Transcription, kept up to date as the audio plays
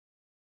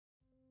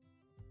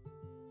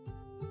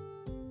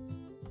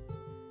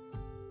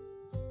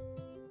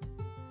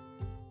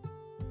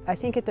I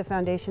think at the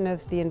foundation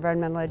of the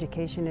environmental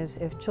education is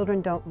if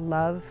children don't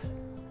love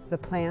the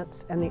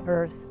plants and the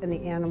earth and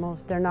the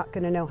animals, they're not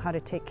going to know how to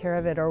take care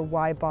of it or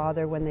why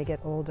bother when they get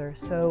older.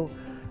 So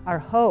our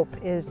hope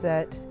is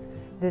that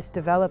this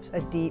develops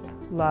a deep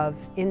love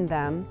in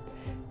them.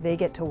 They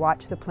get to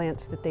watch the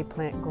plants that they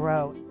plant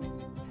grow.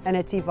 And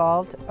it's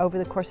evolved over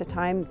the course of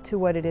time to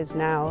what it is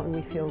now, and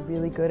we feel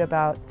really good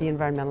about the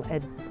environmental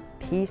ed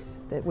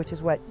piece, which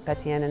is what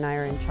Betsy Ann and I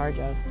are in charge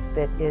of,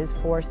 that is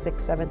for 6th,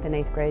 7th, and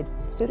 8th grade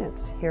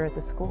students here at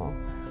the school.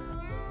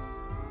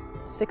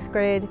 6th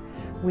grade,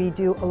 we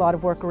do a lot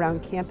of work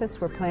around campus.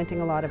 We're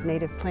planting a lot of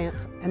native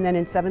plants. And then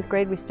in 7th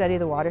grade, we study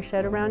the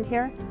watershed around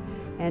here.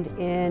 And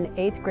in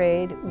 8th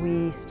grade,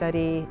 we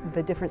study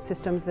the different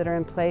systems that are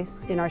in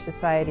place in our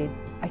society.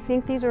 I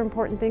think these are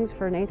important things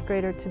for an 8th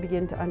grader to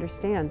begin to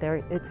understand.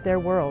 It's their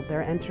world.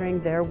 They're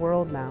entering their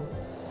world now.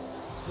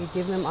 We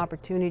give them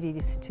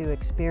opportunities to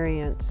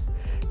experience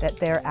that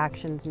their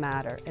actions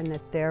matter and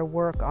that their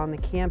work on the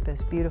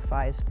campus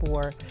beautifies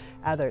for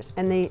others.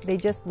 And they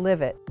just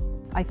live it.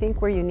 I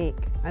think we're unique.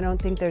 I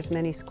don't think there's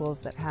many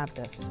schools that have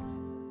this.